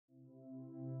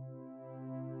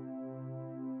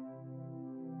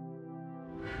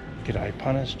G'day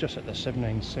punters, just at the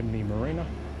 1770 marina.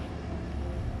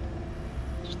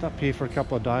 Just up here for a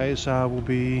couple of days. We'll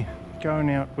be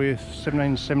going out with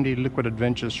 1770 Liquid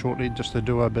Adventures shortly, just to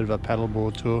do a bit of a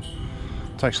paddleboard tour.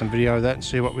 Take some video of that and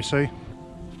see what we see.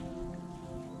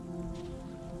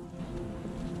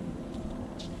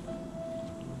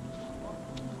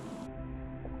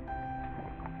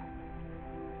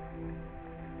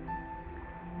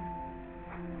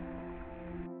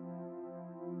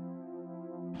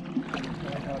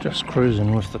 Just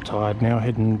cruising with the tide now,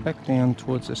 heading back down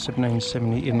towards the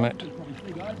 1770 Inlet.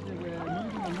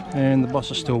 And the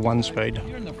boss is still one speed.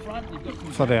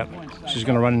 Flat out. She's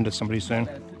going to run into somebody soon.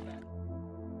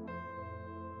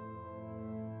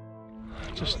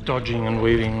 Just dodging and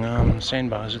weaving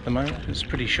sandbars at the moment. It's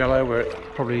pretty shallow. We're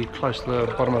probably close to the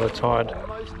bottom of the tide.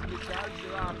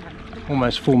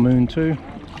 Almost full moon too.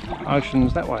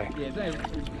 Ocean's that way.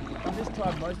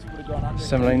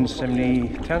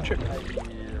 1770 township.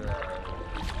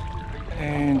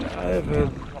 And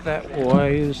over that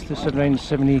way is the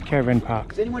 1770 caravan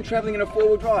park. Is anyone travelling in a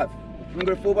four-wheel drive? Anyone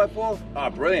got a 4x4? Oh,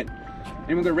 brilliant.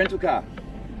 Anyone got a rental car?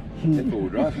 That's four-wheel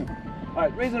drive.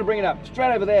 Alright, reason to bring it up,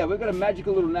 straight over there, we've got a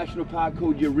magical little national park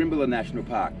called Yarimbala National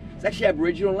Park. It's actually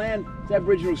Aboriginal land. It's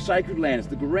Aboriginal sacred land. It's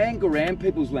the Garang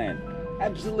people's land.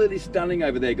 Absolutely stunning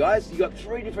over there, guys. You've got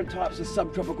 3 different types of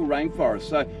subtropical rainforest.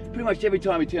 So pretty much every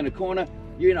time you turn a corner,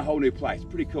 you're in a whole new place.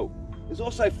 Pretty cool. There's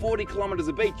also 40 kilometres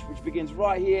of beach, which begins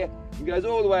right here and goes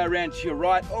all the way around to your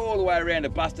right, all the way around to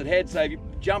Busted Head. So if you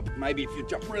jump, maybe if you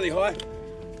jump really high.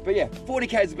 But yeah, 40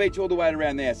 k's of beach all the way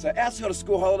around there. So outside of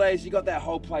school holidays, you got that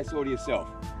whole place all to yourself.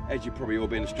 As you probably all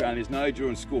been Australians know,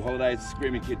 during school holidays,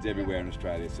 screaming kids everywhere in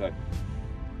Australia. So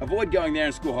avoid going there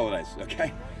in school holidays,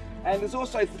 okay? And there's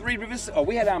also 3 rivers. Oh,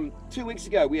 we had 2 weeks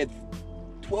ago, we had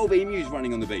 12 emus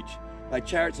running on the beach, like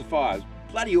chariots of fire. It was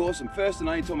bloody awesome. First and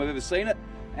only time I've ever seen it.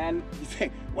 And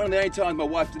one of the only times my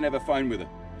wife didn't have a phone with her.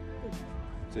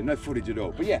 So no footage at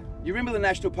all. But yeah, Yarimbala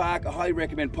National Park, I highly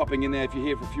recommend popping in there if you're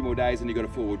here for a few more days and you've got a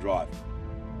 4-wheel drive.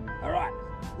 All right,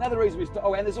 another reason we start,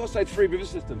 oh, and there's also 3 river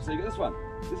systems. So you got this one.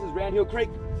 This is Round Hill Creek,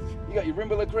 you got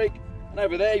Yarimbala Creek, and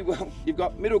over there, well, you've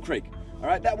got Middle Creek. All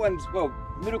right, that one's, well,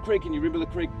 Middle Creek and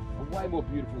Yarimbala Creek are way more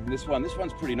beautiful than this one. This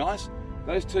one's pretty nice.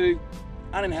 Those 2,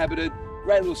 uninhabited,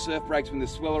 great little surf breaks when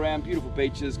there's swell around, beautiful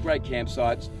beaches, great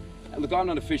campsites. And look, I'm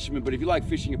not a fisherman, but if you like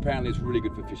fishing, apparently it's really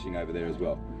good for fishing over there as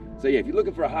well. So yeah, if you're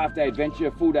looking for a half-day adventure,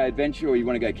 full-day adventure, or you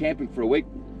want to go camping for a week,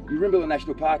 Yarimbala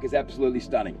National Park is absolutely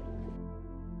stunning.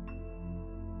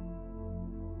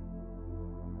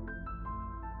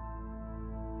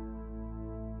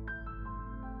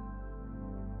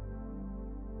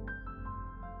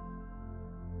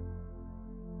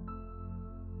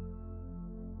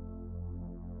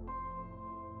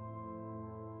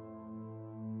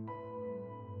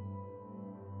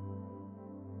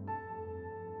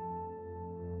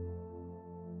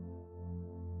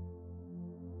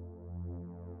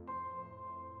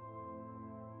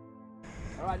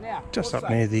 Just up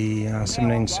near the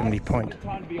 1770 point.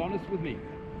 A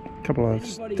couple of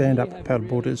stand-up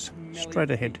paddleboarders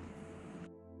straight ahead.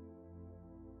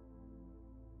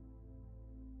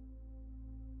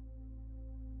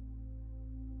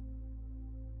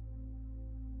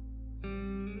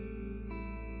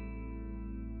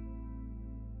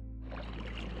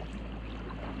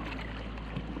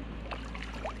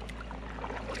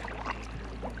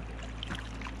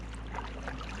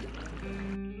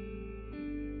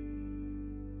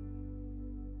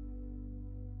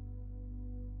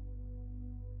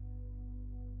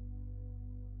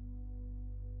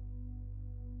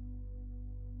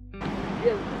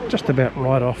 Just about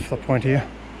right off the point here.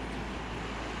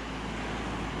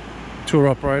 Tour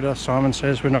operator Simon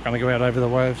says we're not going to go out over the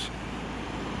waves.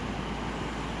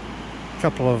 A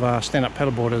couple of stand-up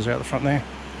paddleboarders out the front there.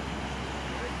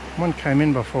 One came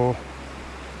in before.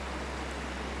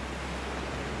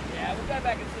 Yeah, we'll go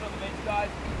back and sit on the beach, guys.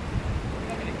 We're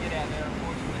not going to get out there,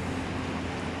 unfortunately.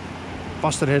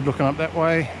 Busted Head looking up that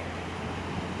way.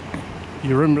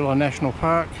 Yarimbala National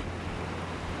Park.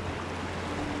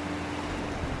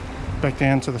 Back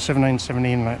down to the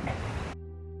 1770 Inlet.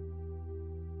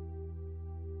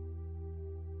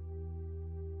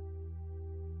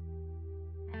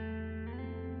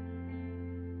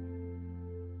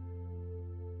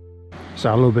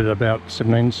 So a little bit about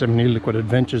 1770 Liquid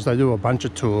Adventures. They do a bunch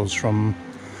of tours from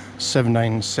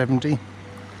 1770.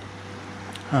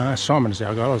 Simon's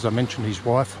our guy, as I mentioned, his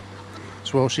wife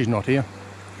as well, she's not here.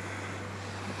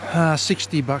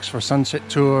 $60 for a sunset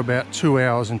tour, about 2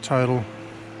 hours in total.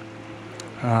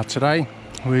 Today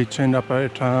we turned up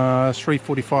at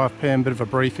 3:45 p.m, bit of a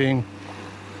briefing.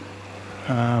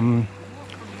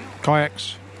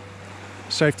 Kayaks,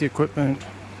 safety equipment,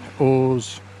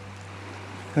 oars,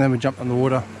 and then we jumped in the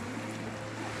water.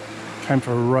 Came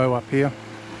for a row up here,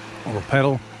 or a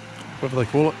paddle, whatever they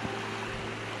call it,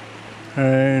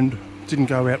 and didn't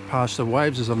go out past the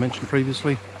waves as I mentioned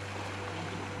previously.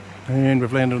 And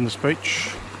we've landed on this beach.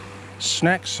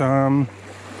 Snacks,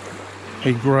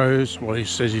 he grows, well, he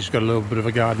says he's got a little bit of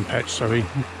a garden patch, so he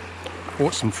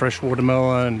bought some fresh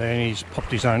watermelon and he's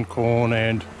popped his own corn,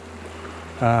 and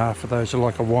for those who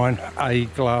like a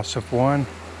glass of wine.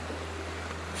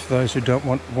 For those who don't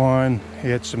want wine, he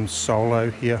had some solo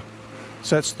here.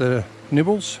 So that's the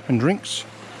nibbles and drinks.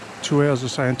 2 hours or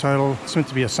so in total. It's meant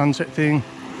to be a sunset thing.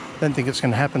 Don't think it's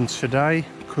going to happen today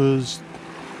because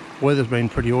weather's been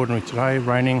pretty ordinary today,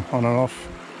 raining on and off.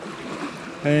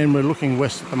 And we're looking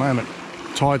west at the moment.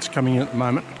 Tide's coming in at the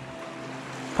moment.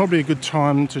 Probably a good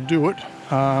time to do it.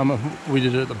 We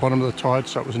did it at the bottom of the tide,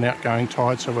 so it was an outgoing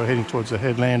tide, so we're heading towards the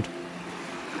headland.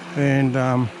 And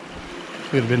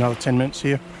we've got another 10 minutes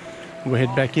here. We'll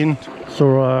head back in.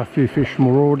 Saw a few fish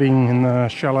marauding in the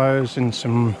shallows and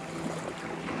some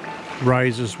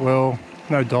rays as well.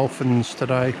 No dolphins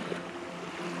today.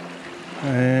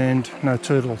 And no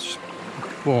turtles.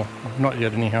 Well, not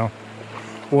yet anyhow.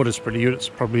 Water's pretty good. It's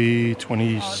probably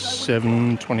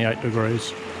 27, 28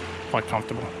 degrees. Quite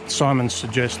comfortable. Simon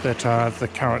suggests that the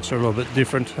currents are a little bit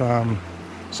different.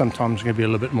 Sometimes going to be a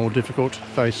little bit more difficult.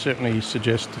 They certainly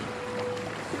suggest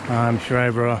if you're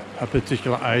over a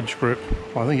particular age group,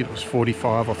 I think it was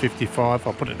 45 or 55,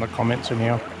 I'll put it in the comments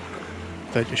anyhow,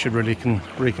 that you should really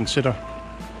reconsider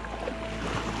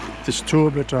this tour,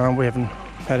 but we haven't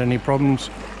had any problems,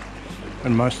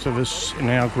 and most of us in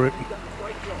our group,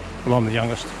 well, I'm the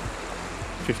youngest,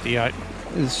 58,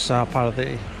 is part of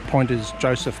the point is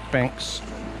Joseph Banks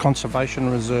Conservation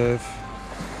Reserve.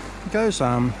 It goes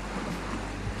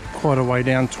quite a way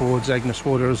down towards Agnes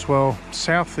Water as well.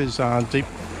 South is Deep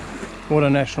Water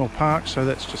National Park, so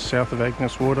that's just south of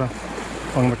Agnes Water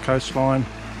along the coastline.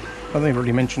 I think I've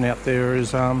already mentioned out there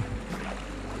is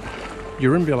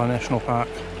Urimbula National Park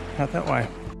out that way.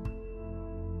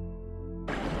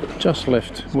 Just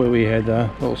left where we had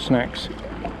little snacks.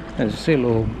 As you see, a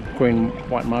little green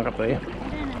white mark up there.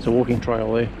 There's a walking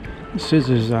trail there. It says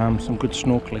there's some good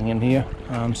snorkeling in here,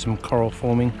 some coral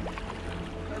forming.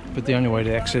 But the only way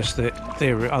to access that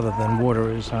there other than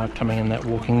water is coming in that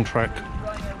walking track.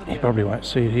 You probably won't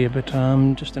see it here, but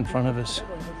just in front of us,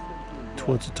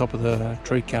 towards the top of the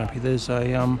tree canopy, there's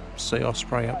a sea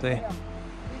osprey up there.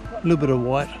 A little bit of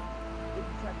white,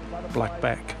 black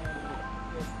back.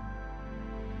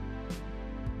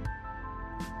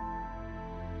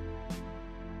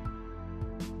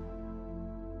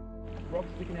 Rocks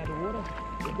sticking out of the water.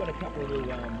 We've got a couple of the little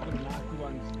nasty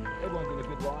ones. Everyone's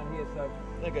in a good line here, so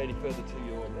don't go any further to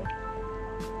your left.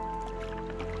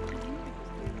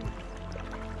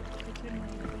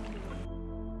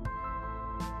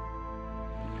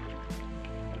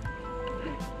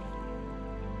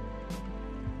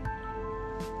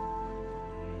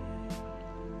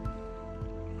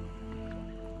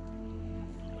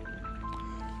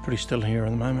 Pretty still here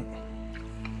at the moment.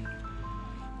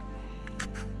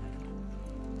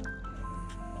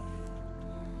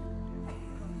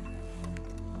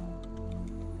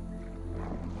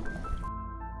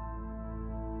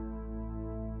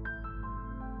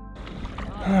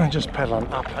 Just paddling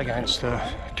up against the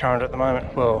current at the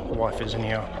moment. Well, the wife is in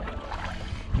here.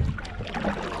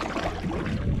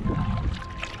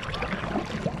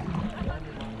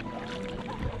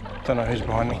 Don't know who's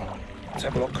behind me. Let's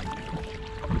have a look.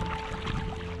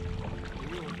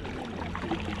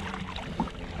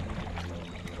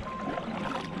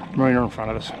 Marina in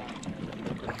front of us.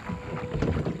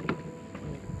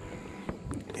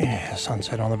 Yeah,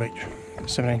 sunset on the beach.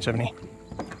 1770.